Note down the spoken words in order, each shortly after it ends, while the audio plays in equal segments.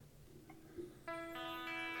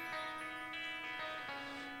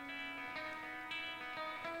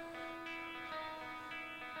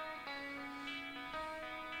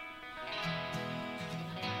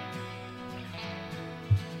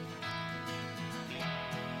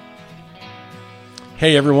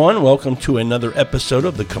Hey everyone, welcome to another episode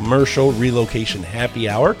of the Commercial Relocation Happy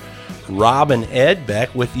Hour. Rob and Ed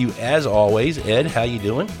back with you as always. Ed, how you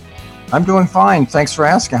doing? I'm doing fine. Thanks for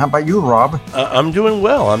asking. How about you, Rob? I'm doing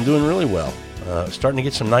well. I'm doing really well. Starting to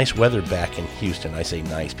get some nice weather back in Houston. I say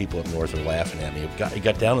nice. People up north are laughing at me. It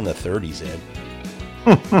got down in the 30s,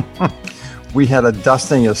 Ed. We had a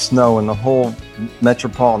dusting of snow in the whole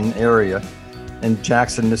metropolitan area in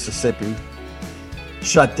Jackson, Mississippi.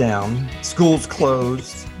 Shut down. Schools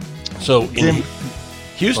closed. So in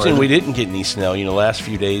Houston, we didn't get any snow. Last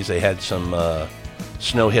few days they had some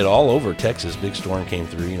snow hit all over Texas. Big storm came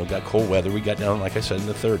through. Got cold weather. We got down, like I said, in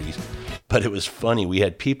the 30s. But it was funny. We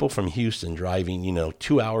had people from Houston driving,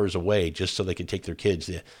 2 hours away just so they could take their kids.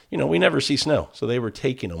 We never see snow. So they were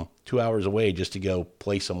taking them 2 hours away just to go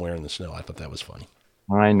play somewhere in the snow. I thought that was funny.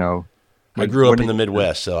 I know. I grew up in the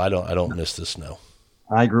Midwest, so I don't miss the snow.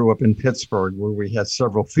 I grew up in Pittsburgh where we had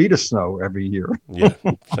several feet of snow every year. Yeah,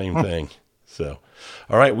 same thing. So,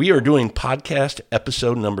 all right, we are doing podcast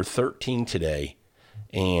episode number 13 today.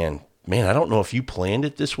 And man, I don't know if you planned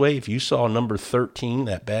it this way, if you saw number 13,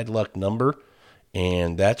 that bad luck number,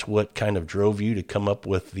 and that's what kind of drove you to come up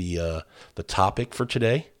with the topic for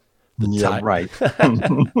today. Right.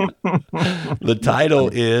 The title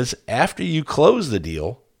is After You Close the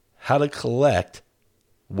Deal, How to Collect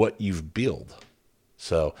What You've Billed.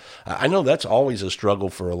 So I know that's always a struggle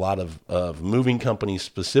for a lot of moving companies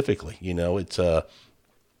specifically. It's well,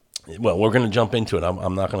 we're going to jump into it.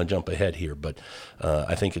 I'm not going to jump ahead here, but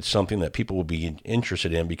I think it's something that people will be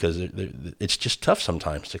interested in because it's just tough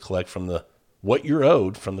sometimes to collect from what you're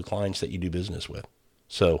owed from the clients that you do business with.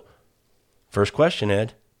 So first question,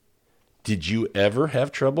 Ed, did you ever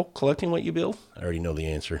have trouble collecting what you billed? I already know the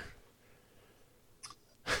answer.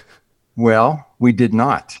 Well, we did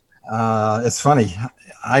not. It's funny.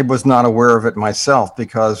 I was not aware of it myself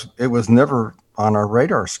because it was never on our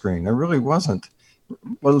radar screen. It really wasn't.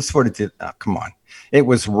 Well, let's put it. Come on. It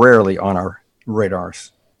was rarely on our radar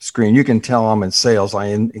screen. You can tell I'm in sales. I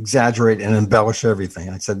exaggerate and embellish everything.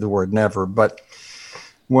 I said the word never. But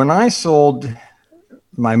when I sold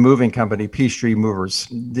my moving company, Peachtree Movers,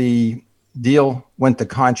 the deal went to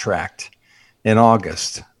contract in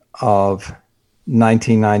August of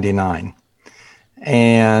 1999.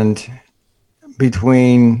 And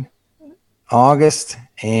between August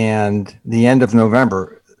and the end of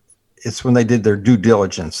November, it's when they did their due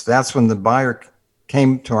diligence. That's when the buyer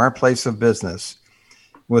came to our place of business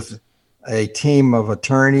with a team of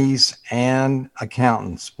attorneys and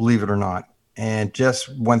accountants, believe it or not, and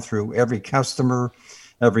just went through every customer,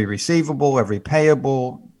 every receivable, every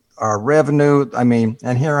payable, our revenue.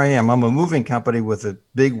 And here I am. I'm a moving company with a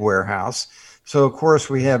big warehouse. So, of course,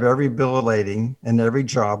 we have every bill of lading and every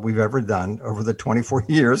job we've ever done over the 24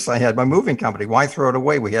 years I had my moving company. Why throw it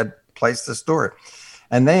away? We had a place to store it.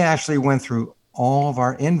 And they actually went through all of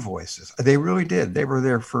our invoices. They really did. They were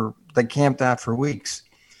there they camped out for weeks.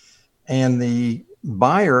 And the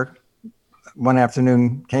buyer one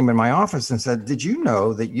afternoon came in my office and said, did you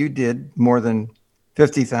know that you did more than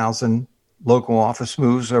 50,000 local office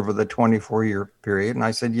moves over the 24-year period? And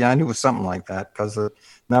I said, yeah, I knew it was something like that because the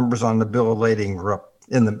numbers on the bill of lading were up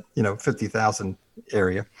in the 50,000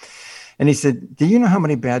 area. And he said, do you know how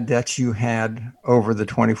many bad debts you had over the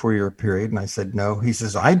 24-year period? And I said, no. He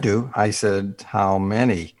says, I do. I said, how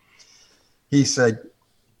many? He said,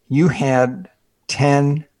 you had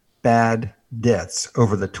 10 bad debts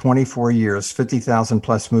over the 24 years, 50,000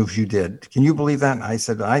 plus moves you did. Can you believe that? And I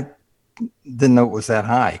said, I didn't know it was that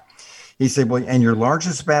high. He said, well, and your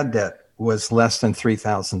largest bad debt was less than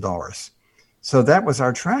 $3,000. So that was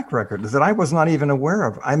our track record that I was not even aware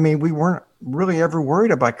of. We weren't really ever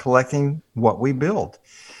worried about collecting what we billed.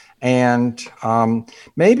 And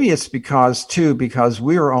maybe it's because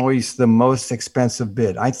we were always the most expensive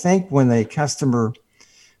bid. I think when a customer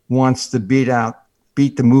wants to beat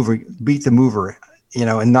the mover,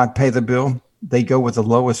 and not pay the bill, they go with the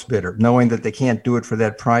lowest bidder, knowing that they can't do it for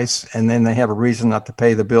that price. And then they have a reason not to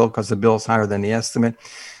pay the bill because the bill is higher than the estimate.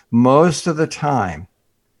 Most of the time,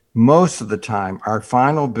 our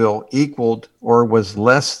final bill equaled or was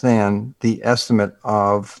less than the estimate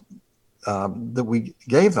of that we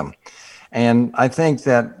gave them. And I think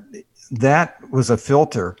that was a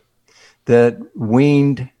filter that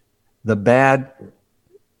weaned the bad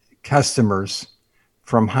customers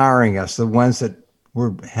from hiring us, the ones that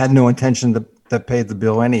had no intention to pay the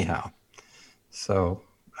bill anyhow. So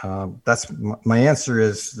that's my answer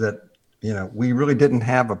is that, we really didn't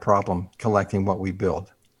have a problem collecting what we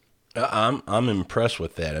billed. I'm impressed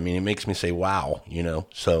with that. It makes me say, wow,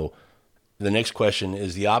 So the next question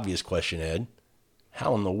is the obvious question, Ed.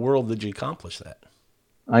 How in the world did you accomplish that?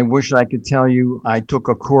 I wish I could tell you I took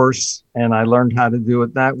a course and I learned how to do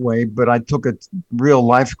it that way, but I took a real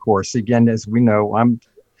life course. Again, as we know, I'm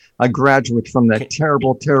a graduate from that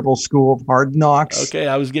terrible, terrible school of hard knocks. Okay,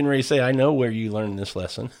 I was getting ready to say I know where you learned this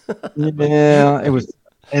lesson. But Yeah,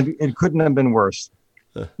 it couldn't have been worse.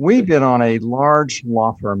 We've been on a large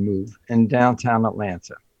law firm move in downtown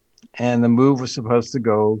Atlanta. And the move was supposed to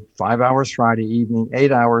go 5 hours Friday evening,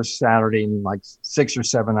 8 hours Saturday, and like 6 or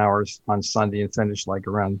 7 hours on Sunday, and finish like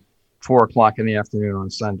around 4 o'clock in the afternoon on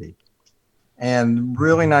Sunday. And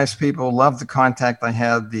really nice people. Loved the contact I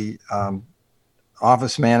had. The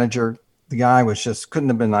office manager, the guy was just couldn't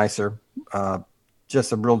have been nicer.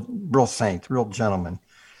 Just a real saint, real gentleman.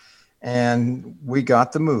 And we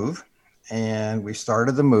got the move, and we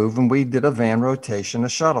started the move, and we did a van rotation, a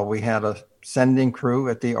shuttle. We had a sending crew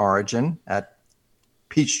at the origin at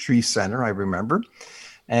Peachtree Center, I remember,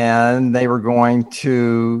 and they were going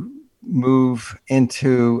to move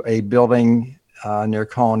into a building near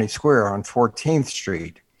Colony Square on 14th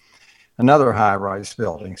Street, another high-rise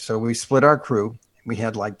building. So we split our crew. We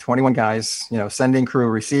had like 21 guys, sending crew,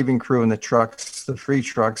 receiving crew, and the trucks, the free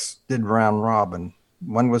trucks did round robin.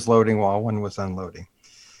 One was loading while one was unloading.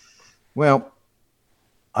 Well,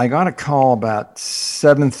 I got a call about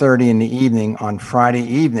 7:30 in the evening on Friday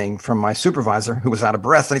evening from my supervisor, who was out of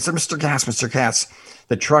breath. And he said, Mr. Katz,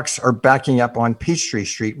 the trucks are backing up on Peachtree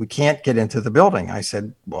Street. We can't get into the building. I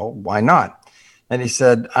said, well, why not? And he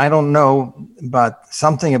said, I don't know, but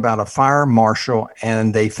something about a fire marshal,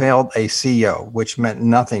 and they failed a CO, which meant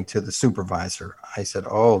nothing to the supervisor. I said,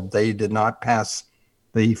 oh, they did not pass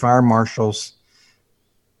the fire marshal's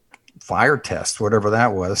fire test, whatever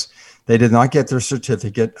that was. They did not get their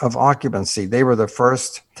certificate of occupancy. They were the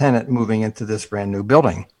first tenant moving into this brand new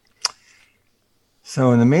building.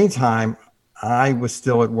 So in the meantime, I was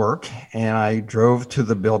still at work, and I drove to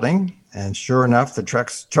the building. And sure enough, the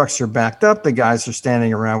trucks are backed up. The guys are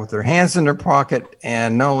standing around with their hands in their pocket.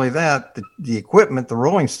 And not only that, the equipment, the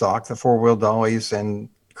rolling stock, the four-wheel dollies and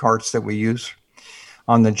carts that we use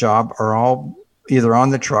on the job are all either on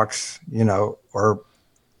the trucks, or,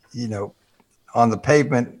 on the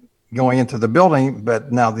pavement going into the building.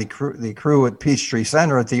 But now the crew at Peachtree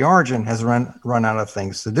Center at the origin has run out of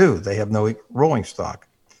things to do. They have no rolling stock,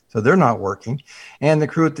 so they're not working. And the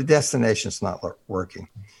crew at the destination's not working.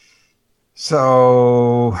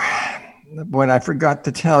 So what I forgot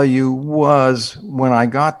to tell you was when I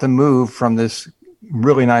got the move from this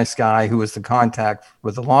really nice guy who was the contact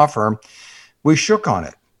with the law firm, we shook on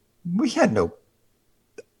it. We had no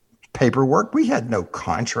paperwork. We had no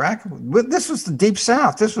contract. This was the Deep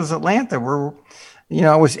South. This was Atlanta, where,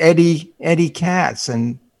 it was Eddie Katz,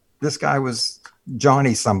 and this guy was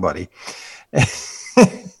Johnny somebody.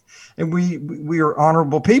 And we were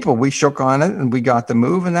honorable people. We shook on it, and we got the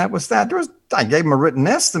move, and that was that. I gave him a written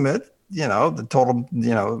estimate, the total,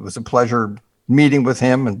 it was a pleasure meeting with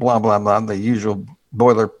him, and blah, blah, blah, the usual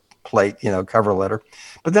boilerplate, cover letter.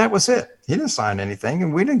 But that was it. He didn't sign anything,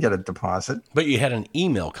 and we didn't get a deposit. But you had an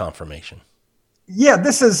email confirmation. Yeah,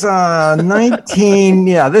 this is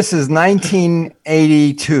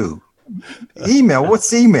 1982. Email.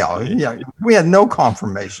 What's email? Yeah, we had no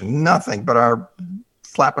confirmation, nothing but our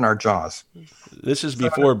flapping our jaws. This is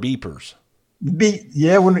before beepers.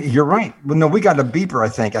 You're right. Well, no, we got a beeper. I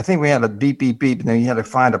think we had a beep, beep, beep, and then you had to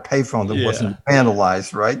find a payphone that wasn't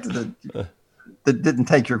vandalized, right? That didn't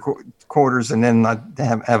take your quarters and then not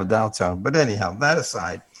have a dial tone. But anyhow, that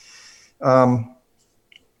aside, by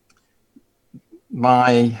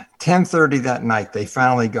 10:30 that night, they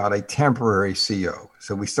finally got a temporary CO.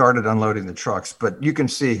 So we started unloading the trucks, but you can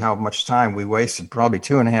see how much time we wasted, probably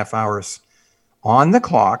 2.5 hours on the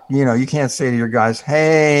clock. You can't say to your guys,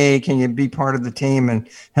 hey, can you be part of the team and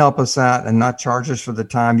help us out and not charge us for the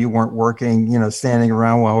time you weren't working, standing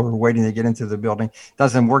around while we're waiting to get into the building.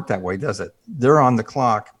 Doesn't work that way, does it? They're on the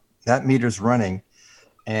clock. That meter's running,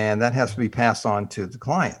 and that has to be passed on to the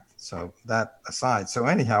client. So that aside. So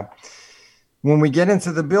anyhow, when we get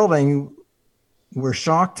into the building, we're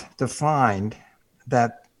shocked to find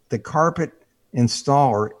that the carpet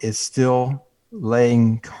installer is still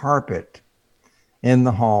laying carpet in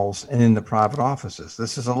the halls and in the private offices.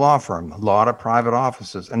 This is a law firm, a lot of private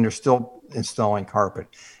offices, and they're still installing carpet.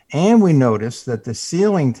 And we noticed that the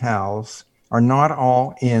ceiling towels are not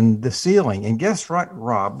all in the ceiling. And guess what,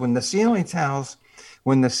 Rob? When the ceiling tiles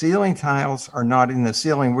are not in the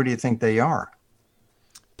ceiling, where do you think they are?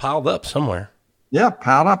 Piled up somewhere. Yeah,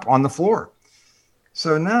 piled up on the floor.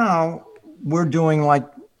 So now we're doing like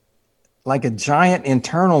a giant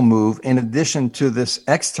internal move in addition to this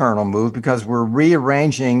external move, because we're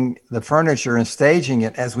rearranging the furniture and staging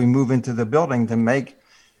it as we move into the building to make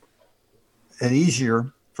it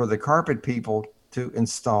easier for the carpet people to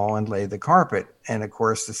install and lay the carpet. And of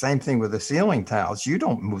course, the same thing with the ceiling tiles. You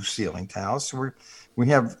don't move ceiling tiles. So we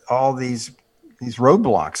have all these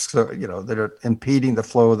roadblocks, so, that are impeding the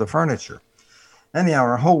flow of the furniture. Anyhow,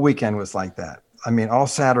 our whole weekend was like that. I mean, all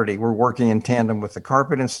Saturday, we're working in tandem with the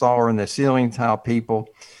carpet installer and the ceiling tile people.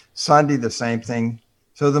 Sunday, the same thing.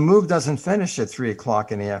 So the move doesn't finish at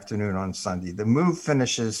 3:00 in the afternoon on Sunday. The move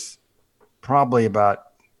finishes probably about,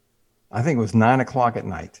 I think it was 9:00 at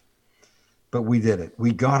night. But we did it.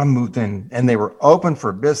 We got them moved in, and they were open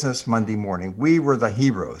for business Monday morning. We were the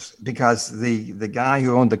heroes because the guy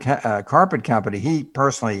who owned the carpet company, he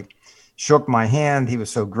personally shook my hand. He was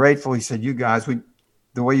so grateful. He said, "You guys,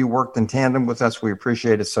 the way you worked in tandem with us, we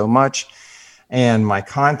appreciate it so much." And my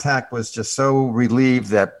contact was just so relieved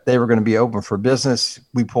that they were going to be open for business.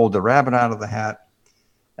 We pulled the rabbit out of the hat,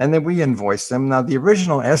 and then we invoiced them. Now, the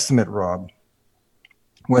original estimate, Rob,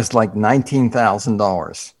 was like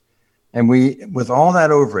 $19,000. And we, with all that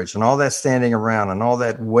overage and all that standing around and all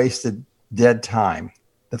that wasted dead time,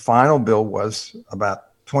 the final bill was about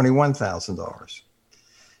 $21,000.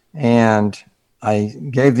 And I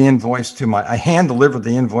gave the invoice I hand delivered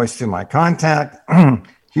the invoice to my contact.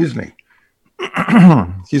 Excuse me.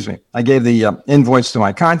 Excuse me. I gave the invoice to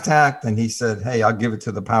my contact, and he said, "Hey, I'll give it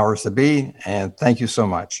to the powers that be, and thank you so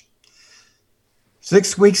much."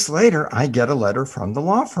 6 weeks later, I get a letter from the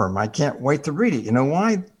law firm. I can't wait to read it. You know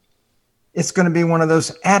why? It's going to be one of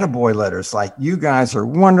those attaboy letters, like, "You guys are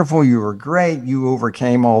wonderful. You were great. You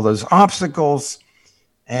overcame all those obstacles,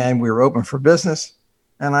 and we were open for business."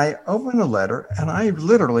 And I opened the letter, and I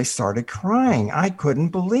literally started crying. I couldn't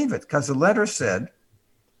believe it, because the letter said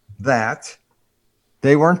that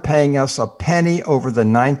they weren't paying us a penny over the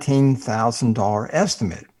 $19,000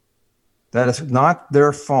 estimate. That is not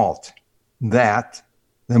their fault that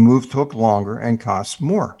the move took longer and cost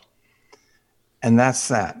more. And that's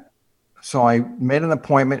that. So I made an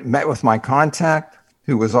appointment, met with my contact,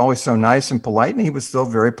 who was always so nice and polite, and he was still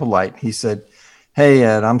very polite. He said, "Hey,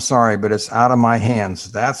 Ed, I'm sorry, but it's out of my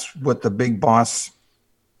hands." That's what the big boss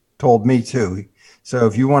told me too. "So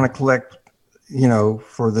if you want to collect,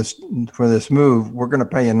 for this move, we're going to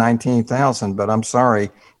pay you $19,000, but I'm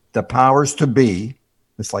sorry, the powers to be,"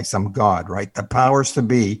 it's like some god, right? "The powers to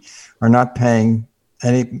be are not paying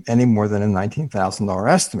any more than a $19,000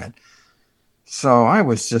 estimate." So I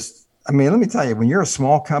was just, let me tell you, when you're a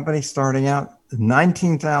small company starting out,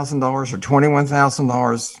 $19,000 or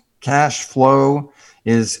 $21,000 cash flow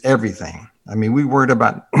is everything. We worried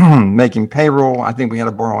about making payroll. I think we had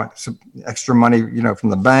to borrow some extra money, from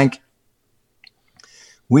the bank.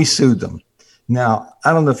 We sued them. Now,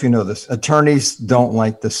 I don't know if you know this. Attorneys don't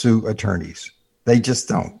like to sue attorneys. They just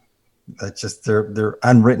don't. That's just their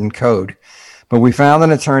unwritten code. But we found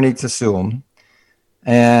an attorney to sue them.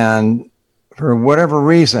 And for whatever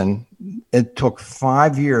reason, it took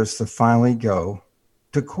 5 years to finally go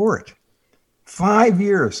to court. 5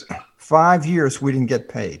 years. 5 years we didn't get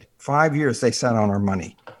paid. 5 years they sat on our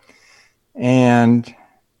money. And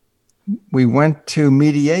we went to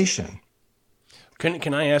mediation.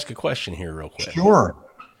 Can I ask a question here real quick? Sure.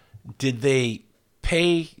 Did they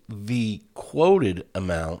pay the quoted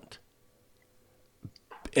amount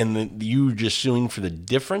and then you just suing for the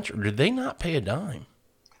difference, or did they not pay a dime?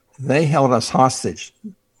 They held us hostage.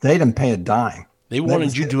 They didn't pay a dime. They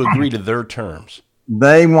wanted you to agree to their terms.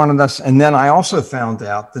 They wanted us, and then I also found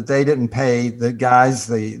out that they didn't pay the guys,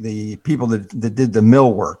 the people that did the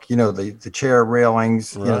mill work, the chair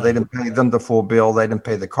railings, Right. They didn't pay them the full bill. They didn't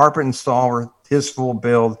pay the carpet installer his full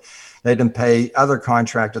bill. They didn't pay other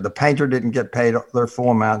contractor. The painter didn't get paid their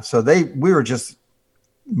full amount. So we were just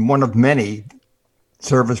one of many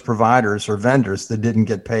service providers or vendors that didn't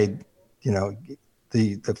get paid,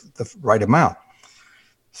 the right amount.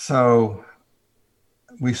 So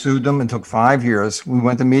we sued them and took 5 years. We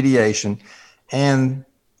went to mediation, and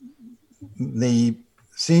the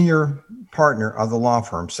senior partner of the law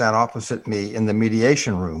firm sat opposite me in the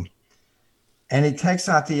mediation room, and he takes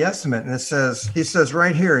out the estimate, and he says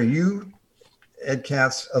right here, "You, Ed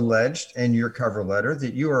Katz, alleged in your cover letter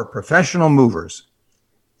that you are professional movers."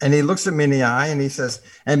 And he looks at me in the eye and he says,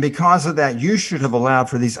 "And because of that, you should have allowed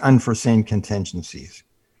for these unforeseen contingencies."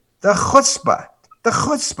 The chutzpah.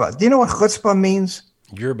 Do you know what chutzpah means?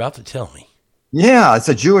 You're about to tell me. Yeah, it's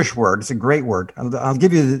a Jewish word. It's a great word. I'll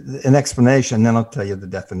give you an explanation, then I'll tell you the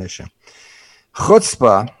definition.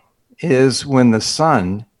 Chutzpah is when the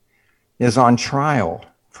son is on trial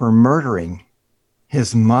for murdering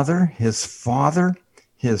his mother, his father,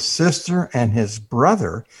 his sister, and his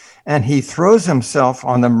brother, and he throws himself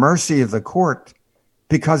on the mercy of the court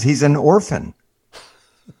because he's an orphan.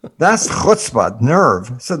 That's chutzpah,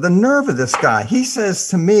 nerve. So the nerve of this guy, he says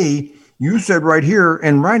to me, you said right here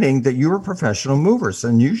in writing that you were professional movers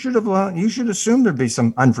and you should assume there'd be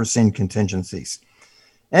some unforeseen contingencies.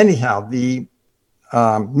 Anyhow, the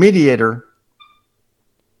mediator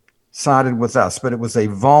sided with us, but it was a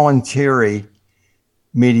voluntary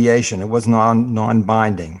mediation. It was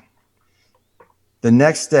non-binding. The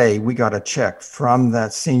next day, we got a check from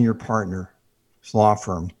that senior partner's law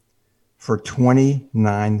firm for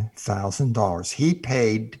 $29,000. He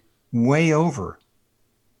paid way over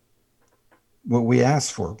what we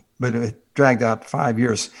asked for, but it dragged out 5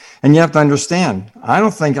 years. And you have to understand, I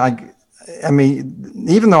mean,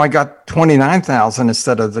 even though I got 29,000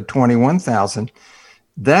 instead of the 21,000,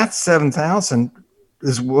 that 7,000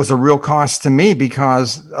 was a real cost to me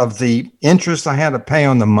because of the interest I had to pay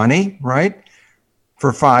on the money, right?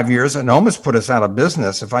 For 5 years, and almost put us out of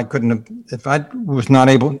business. If I was not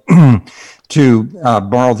able to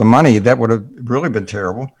borrow the money, that would have really been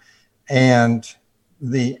terrible. And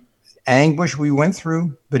the anguish we went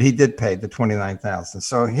through, but he did pay the 29,000.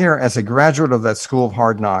 So here, as a graduate of that School of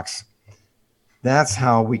Hard Knocks, that's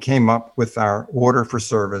how we came up with our order for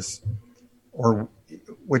service,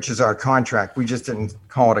 which is our contract. We just didn't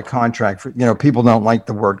call it a contract. People don't like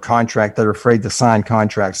the word contract. They're afraid to sign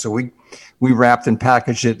contracts. So we wrapped and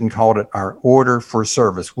packaged it and called it our order for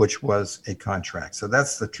service, which was a contract. So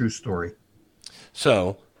that's the true story.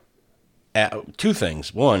 So, two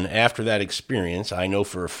things. One, after that experience, I know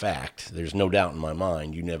for a fact, there's no doubt in my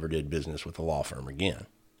mind, you never did business with a law firm again.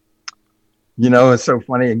 It's so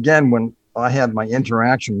funny. Again, when I had my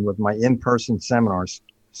interaction with my in-person seminars,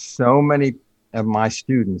 so many of my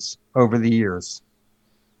students over the years,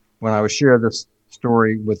 when I would share this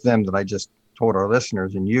story with them that I just told our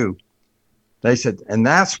listeners and you, they said, and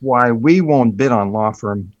that's why we won't bid on law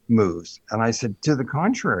firm moves. And I said, to the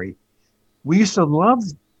contrary, we used to love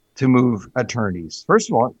to move attorneys.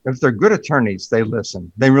 First of all, if they're good attorneys, they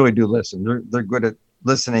listen. They really do listen. They're good at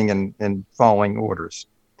listening and following orders.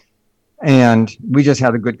 And we just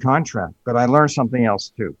had a good contract. But I learned something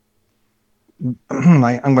else too.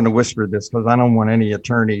 I'm going to whisper this because I don't want any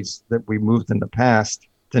attorneys that we moved in the past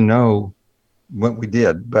to know what we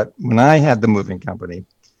did. But when I had the moving company,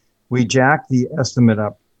 we jacked the estimate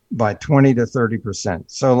up by 20 to 30%.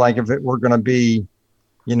 So like if it were going to be,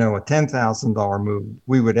 a $10,000 move,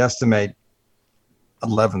 we would estimate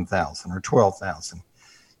 11,000 or 12,000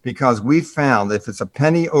 because we found if it's a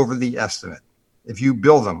penny over the estimate, if you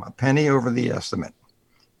bill them a penny over the estimate,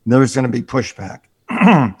 there's going to be pushback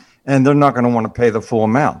and they're not going to want to pay the full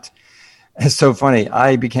amount. It's so funny.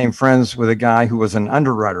 I became friends with a guy who was an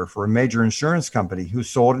underwriter for a major insurance company who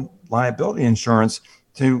sold liability insurance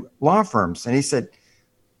to law firms. And he said,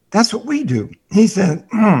 that's what we do. He said,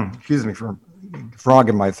 excuse me for frog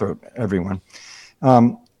in my throat, everyone.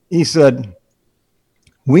 He said,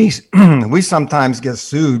 we sometimes get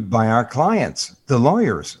sued by our clients, the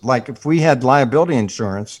lawyers. Like if we had liability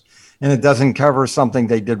insurance and it doesn't cover something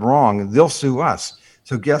they did wrong, they'll sue us.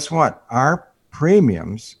 So guess what? Our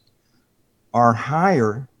premiums are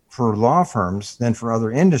higher for law firms than for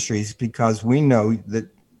other industries because we know that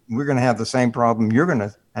we're going to have the same problem you're going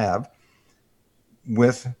to have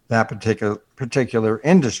with that particular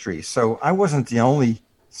industry. So I wasn't the only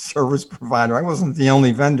service provider. I wasn't the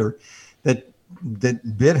only vendor that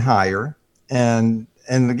bid higher. And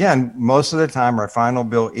again, most of the time our final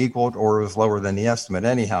bill equaled or was lower than the estimate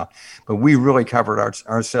anyhow. But we really covered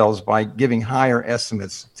ourselves by giving higher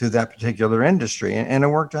estimates to that particular industry. And it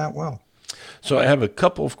worked out well. So I have a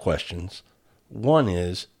couple of questions. One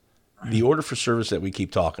is the order for service that we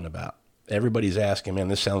keep talking about. Everybody's asking, man,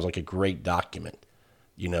 this sounds like a great document,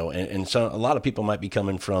 and so a lot of people might be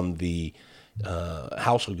coming from the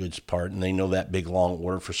household goods part and they know that big long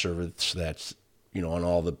order for service that's, on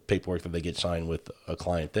all the paperwork that they get signed with a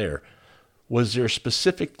client there. Was there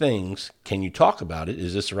specific things, can you talk about it?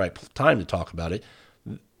 Is this the right time to talk about it?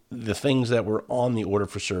 The things that were on the order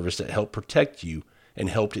for service that helped protect you and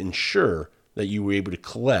helped ensure that you were able to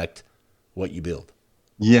collect what you billed?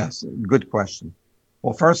 Yes, good question.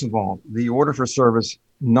 Well, first of all, the order for service,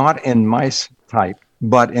 not in mice type,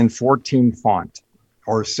 but in 14 font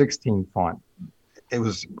or 16 font. It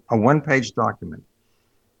was a one-page document.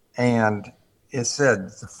 And it said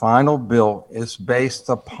the final bill is based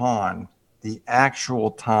upon the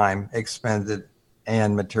actual time expended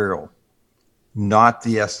and material, not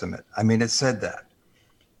the estimate. I mean, it said that.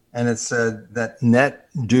 And it said that net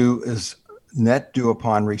due is net due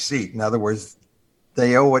upon receipt. In other words,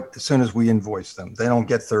 they owe it as soon as we invoice them. They don't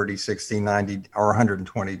get 30, 60, 90, or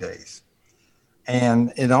 120 days.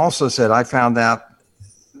 And it also said, I found out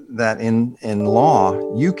that in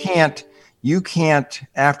law, you can't You can't,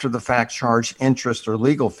 after the fact, charge interest or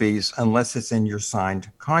legal fees unless it's in your signed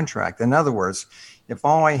contract. In other words, if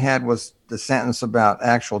all I had was the sentence about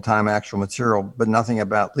actual time, actual material, but nothing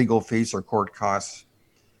about legal fees or court costs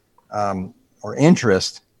or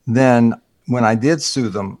interest, then when I did sue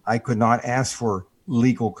them, I could not ask for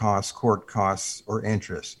legal costs, court costs, or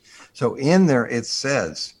interest. So in there, it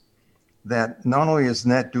says that not only is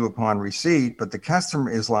net due upon receipt, but the customer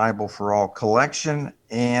is liable for all collection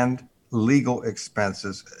and legal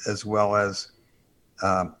expenses as well as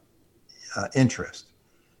interest.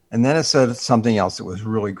 And then it said something else that was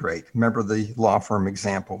really great. Remember the law firm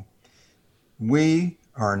example? We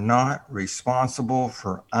are not responsible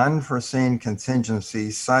for unforeseen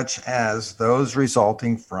contingencies such as those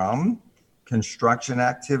resulting from construction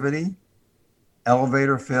activity,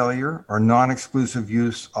 elevator failure, or non-exclusive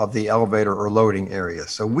use of the elevator or loading area.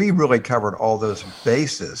 So we really covered all those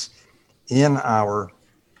bases in our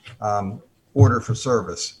order for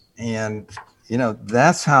service. And, you know,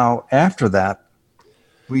 that's how after that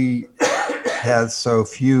we had so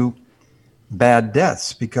few bad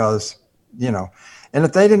debts because, you know, and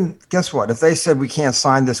if they didn't, guess what? If they said we can't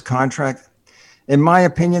sign this contract, in my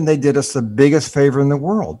opinion, they did us the biggest favor in the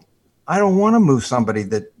world. I don't want to move somebody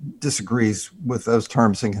that disagrees with those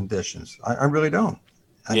terms and conditions. I really don't.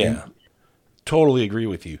 I mean, totally agree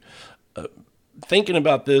with you. Thinking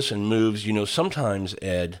about this and moves, you know, sometimes,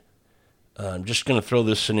 Ed, I'm just going to throw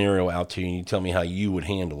this scenario out to you and you tell me how you would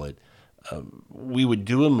handle it. We would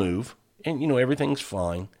do a move and, you know, everything's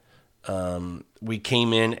fine. We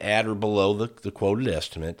came in at or below the quoted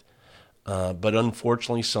estimate, but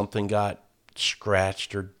unfortunately something got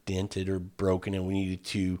scratched or dented or broken and we needed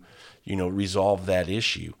to, you know, resolve that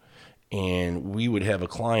issue. And we would have a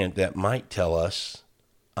client that might tell us,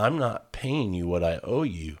 I'm not paying you what I owe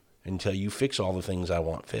you until you fix all the things I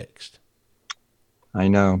want fixed. I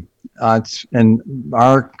know. And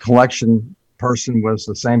our collection person was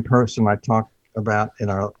the same person I talked about in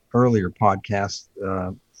our earlier podcast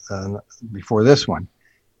before this one.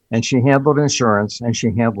 And she handled insurance and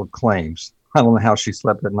she handled claims. I don't know how she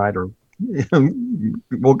slept at night or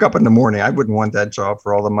woke up in the morning. I wouldn't want that job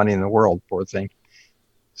for all the money in the world, poor thing.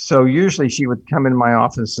 So usually she would come in my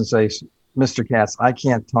office and say, Mr. Katz, I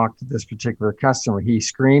can't talk to this particular customer. He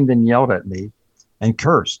screamed and yelled at me and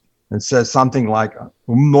cursed and said something like,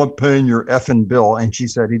 I'm not paying your effing bill. And she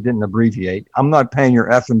said, he didn't abbreviate, I'm not paying your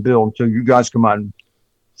effing bill until you guys come out and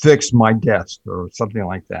fix my desk or something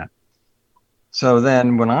like that. So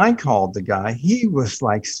then when I called the guy, he was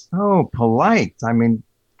like so polite. I mean,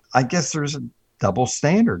 I guess there's a double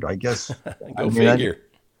standard, I guess. Figure.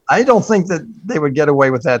 I don't think that they would get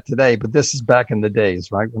away with that today, but this is back in the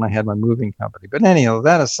days, right, when I had my moving company. But anyhow,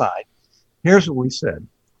 that aside, here's what we said.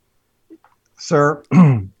 Sir,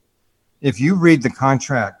 if you read the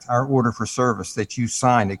contract, our order for service that you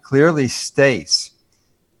signed, it clearly states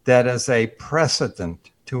that as a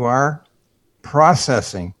precedent to our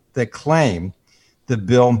processing the claim, the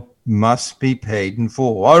bill must be paid in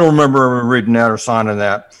full. I don't remember ever reading that or signing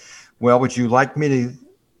that. Well, would you like me to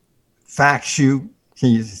fax you? Can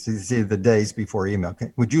you see the days before email?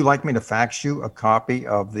 Would you like me to fax you a copy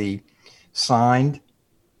of the signed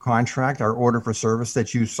contract, our order for service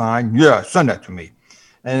that you signed? Yeah, send that to me.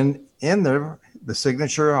 And in there, the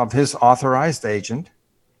signature of his authorized agent,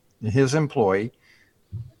 his employee,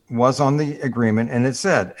 was on the agreement. And it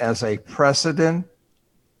said, as a precedent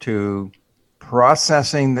to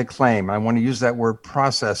processing the claim, I want to use that word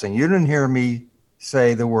processing. You didn't hear me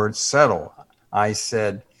say the word settle. I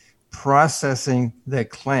said processing the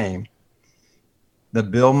claim. The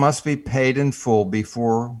bill must be paid in full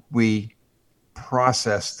before we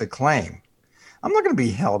process the claim. I'm not going to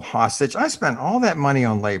be held hostage. I spent all that money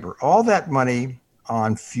on labor, all that money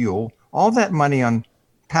on fuel, all that money on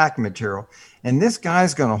pack material. And this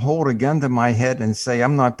guy's going to hold a gun to my head and say,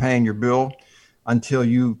 I'm not paying your bill until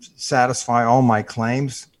you satisfy all my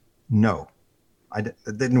claims. No, it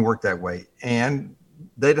didn't work that way. And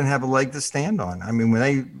they didn't have a leg to stand on. I mean, when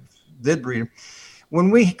they did read, when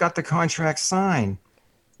we got the contract signed,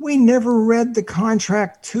 we never read the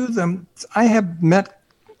contract to them. I have met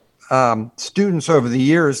students over the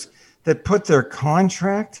years that put their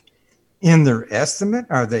contract in their estimate.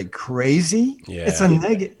 Are they crazy? Yeah. It's a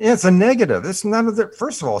negative. It's a negative. It's none of the.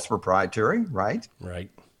 First of all, it's proprietary, right? Right.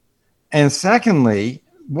 And secondly,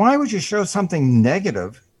 why would you show something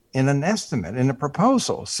negative in an estimate, in a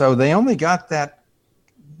proposal? So they only got that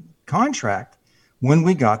contract when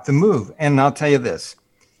we got the move. And I'll tell you this,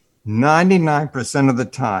 99% of the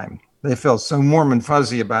time, they felt so warm and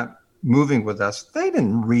fuzzy about moving with us. They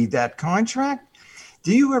didn't read that contract.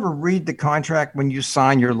 Do you ever read the contract when you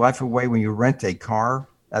sign your life away, when you rent a car?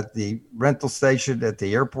 at the rental station, at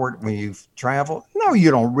the airport when you travel? No,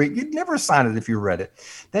 you don't read. You'd never sign it if you read it.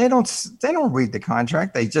 They don't read the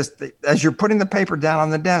contract. As you're putting the paper down on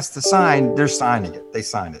the desk to sign, they're signing it. They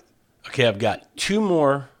sign it. Okay, I've got two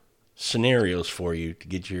more scenarios for you to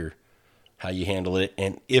get your how you handle it,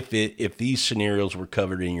 and if these scenarios were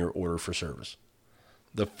covered in your order for service.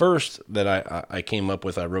 The first that I came up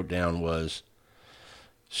with, I wrote down, was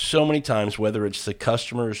so many times, whether it's the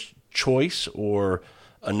customer's choice or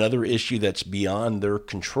another issue that's beyond their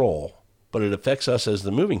control, but it affects us as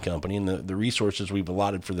the moving company and the resources we've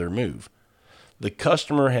allotted for their move. The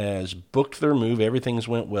customer has booked their move. Everything's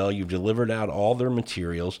went well. You've delivered out all their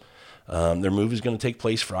materials. Their move is going to take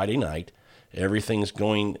place Friday night. Everything's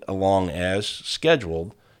going along as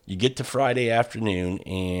scheduled. You get to Friday afternoon,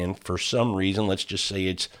 and for some reason, let's just say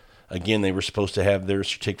it's, again, they were supposed to have their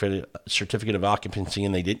certificate of occupancy,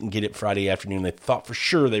 and they didn't get it Friday afternoon. They thought for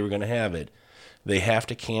sure they were going to have it. They have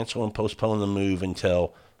to cancel and postpone the move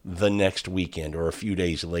until the next weekend or a few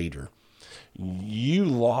days later. You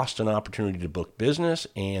lost an opportunity to book business,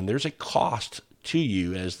 and there's a cost to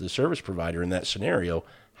you as the service provider in that scenario.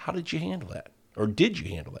 How did you handle that? Or did you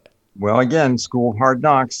handle that? Well, again, school of hard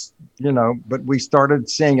knocks, but we started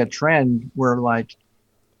seeing a trend where, like,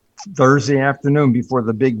 Thursday afternoon before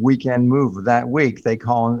the big weekend move of that week, they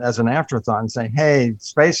call as an afterthought and say, hey,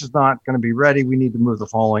 space is not going to be ready. We need to move the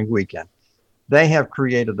following weekend. They have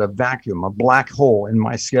created a vacuum, a black hole in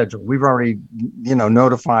my schedule. We've already,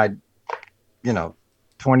 notified,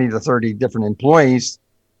 20 to 30 different employees,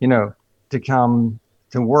 to come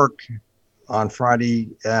to work on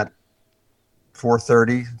Friday at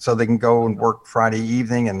 4:30 so they can go and work Friday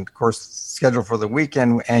evening, and of course schedule for the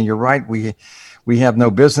weekend. And you're right, we have no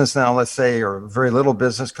business now, let's say, or very little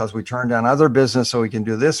business because we turned down other business so we can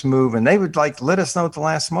do this move, and they would let us know at the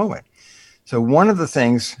last moment. So one of the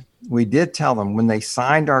things we did tell them when they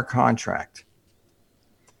signed our contract,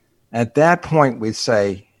 at that point we'd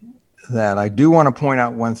say that I do want to point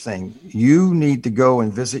out one thing. You need to go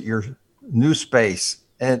and visit your new space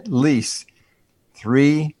at least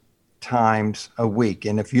 3 times a week.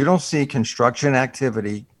 And if you don't see construction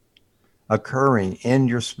activity occurring in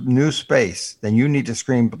your new space, then you need to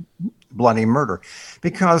scream bloody murder.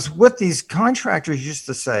 Because what these contractors used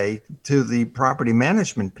to say to the property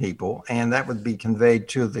management people, and that would be conveyed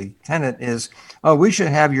to the tenant, is, oh, we should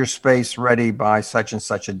have your space ready by such and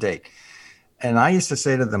such a date. And I used to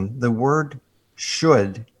say to them, the word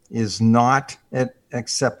should is not an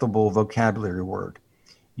acceptable vocabulary word.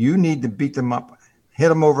 You need to beat them up, hit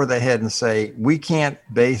them over the head and say, we can't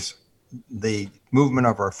base the movement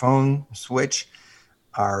of our phone switch,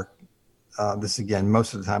 this again,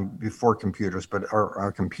 most of the time before computers, but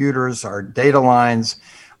our computers, our data lines,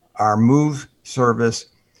 our move service,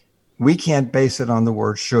 we can't base it on the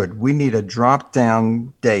word should. We need a drop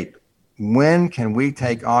down date. When can we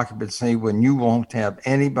take occupancy when you won't have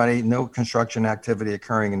anybody, no construction activity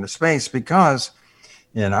occurring in the space? Because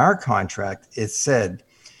in our contract, it said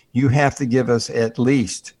you have to give us at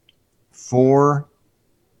least 4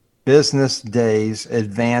 business days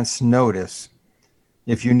advance notice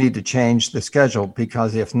if you need to change the schedule,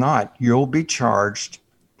 because if not, you'll be charged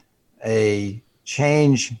a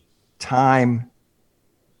change time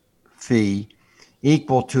fee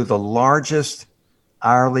equal to the largest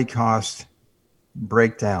hourly cost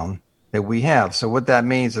breakdown that we have. So what that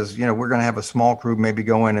means is, we're going to have a small crew maybe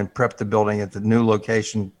go in and prep the building at the new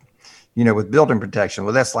location, with building protection.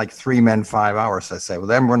 Well, that's like 3 men, 5 hours, I say. Well,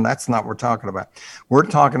 then that's not what we're talking about. We're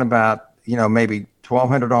talking about, maybe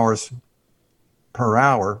 $1,200 per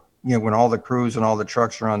hour, when all the crews and all the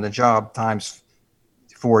trucks are on the job times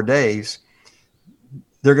 4 days,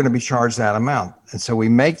 they're going to be charged that amount. And so we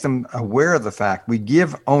make them aware of the fact. We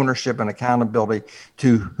give ownership and accountability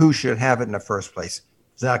to who should have it in the first place,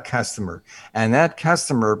 that customer. And that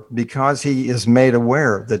customer, because he is made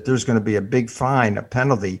aware that there's going to be a big fine, a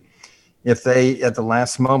penalty, if they, at the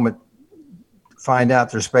last moment, find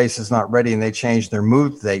out their space is not ready and they change their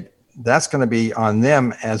move date, that's going to be on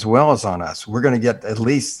them as well as on us. We're going to get at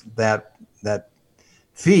least that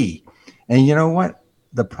fee. And you know what?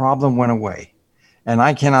 The problem went away. And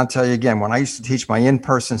I cannot tell you again, when I used to teach my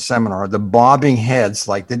in-person seminar, the bobbing heads,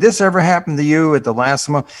 like, did this ever happen to you at the last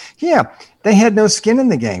moment? Yeah, they had no skin in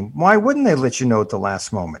the game. Why wouldn't they let you know at the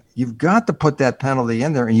last moment? You've got to put that penalty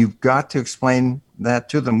in there, and you've got to explain that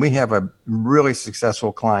to them. We have a really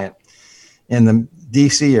successful client in the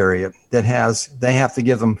DC area that they have to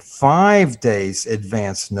give them 5 days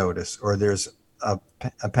advance notice, or there's a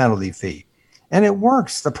penalty fee. And it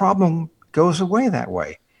works. The problem goes away that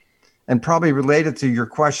way. And probably related to your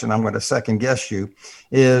question, I'm going to second guess you,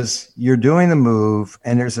 is you're doing the move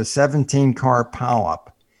and there's a 17-car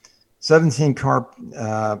pileup. 17 car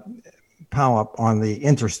pileup on the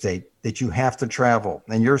interstate that you have to travel,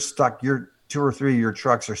 and you're stuck. Your 2 or 3 of your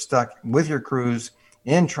trucks are stuck with your crews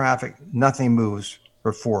in traffic. Nothing moves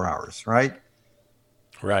for 4 hours, right?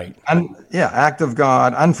 Right. Act of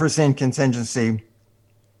God, unforeseen contingency.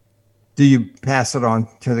 Do you pass it on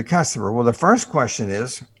to the customer? Well, the first question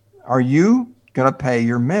is, are you going to pay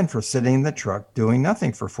your men for sitting in the truck doing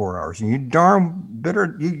nothing for 4 hours? And you darn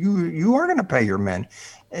bitter, you are going to pay your men.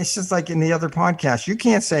 It's just like in the other podcast. You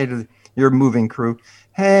can't say to your moving crew,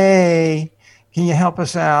 hey, can you help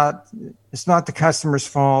us out? It's not the customer's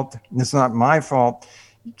fault. It's not my fault.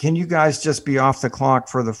 Can you guys just be off the clock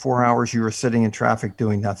for the 4 hours you were sitting in traffic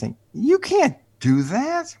doing nothing? You can't do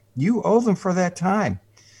that. You owe them for that time.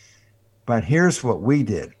 But here's what we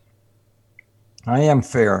did. I am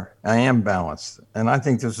fair. I am balanced. And I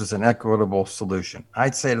think this is an equitable solution.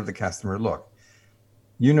 I'd say to the customer, look,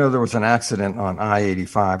 you know, there was an accident on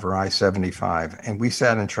I-85 or I-75, and we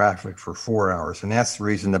sat in traffic for 4 hours. And that's the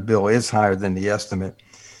reason the bill is higher than the estimate.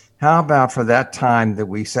 How about for that time that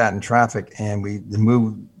we sat in traffic and the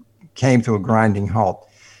move came to a grinding halt?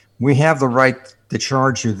 We have the right to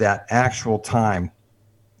charge you that actual time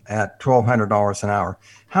at $1,200 an hour.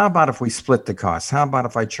 How about if we split the cost? How about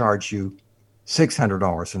if I charge you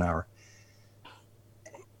 $600 an hour?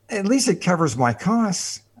 At least it covers my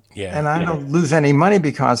costs. Yeah. And I don't lose any money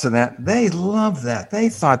because of that. They love that. They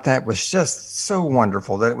thought that was just so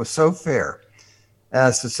wonderful, that it was so fair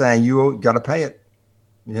as to say, you got to pay it.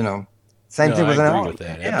 You know, same thing with an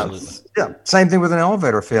elevator. Yeah, same thing with an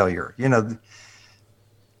elevator failure. You know,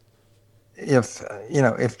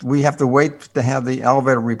 if we have to wait to have the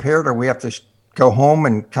elevator repaired, or we have to go home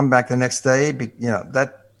and come back the next day,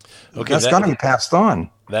 that's going to be passed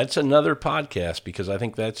on. That's another podcast, because I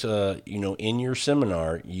think that's in your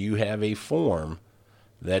seminar you have a form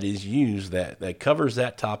that is used that covers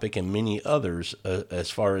that topic and many others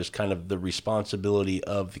as far as kind of the responsibility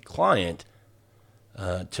of the client.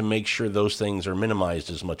 To make sure those things are minimized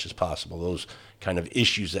as much as possible. Those kind of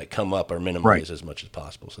issues that come up are minimized as much as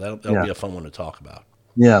possible. So that'll be a fun one to talk about.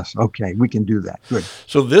 Yes. Okay. We can do that. Good.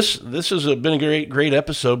 So this has been a great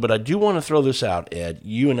episode, but I do want to throw this out, Ed.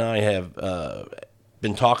 You and I have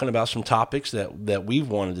been talking about some topics that we've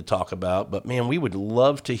wanted to talk about, but man, we would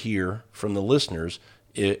love to hear from the listeners,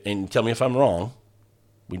 and tell me if I'm wrong.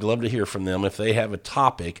 We'd love to hear from them if they have a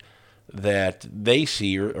topic that they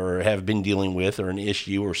see or have been dealing with, or an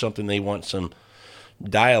issue or something they want some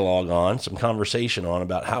dialogue on, some conversation on,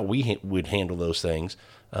 about how we would handle those things.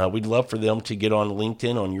 We'd love for them to get on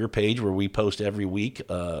LinkedIn on your page, where we post every week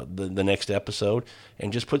the next episode,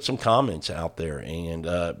 and just put some comments out there. And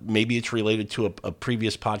maybe it's related to a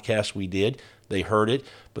previous podcast we did. They heard it,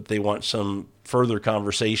 but they want some further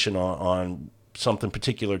conversation on something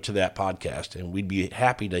particular to that podcast. And we'd be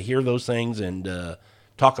happy to hear those things and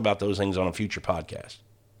talk about those things on a future podcast.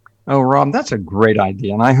 Oh, Rob, that's a great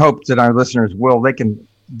idea. And I hope that our listeners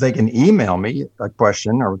they can email me a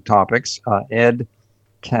question or topics, Ed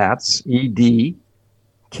Katz, EDKATZ,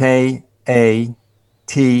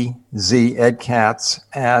 Ed Katz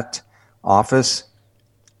at office,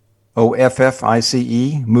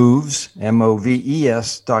 OFFICE, moves,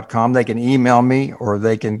 MOVES.com. They can email me, or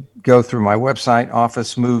they can go through my website,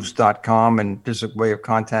 officemoves.com, and there's a way of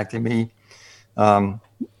contacting me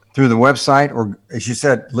through the website, or, as you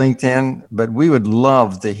said, LinkedIn. But we would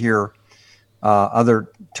love to hear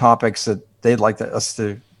other topics that they'd like us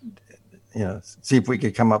to, see if we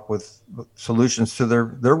could come up with solutions to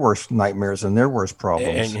their worst nightmares and their worst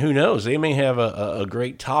problems. And who knows, they may have a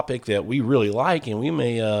great topic that we really like, and we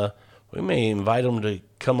may invite them to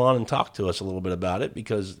come on and talk to us a little bit about it,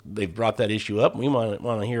 because they've brought that issue up, and we might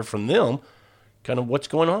want to hear from them kind of what's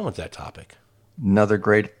going on with that topic. Another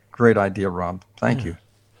great idea, Rob. Thank you.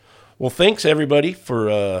 Well, thanks everybody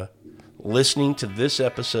for listening to this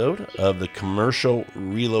episode of the Commercial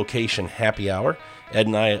Relocation Happy Hour. Ed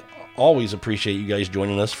and I always appreciate you guys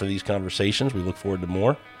joining us for these conversations. We look forward to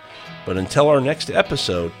more. But until our next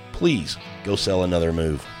episode, please go sell another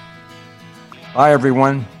move. Bye,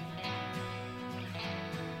 everyone.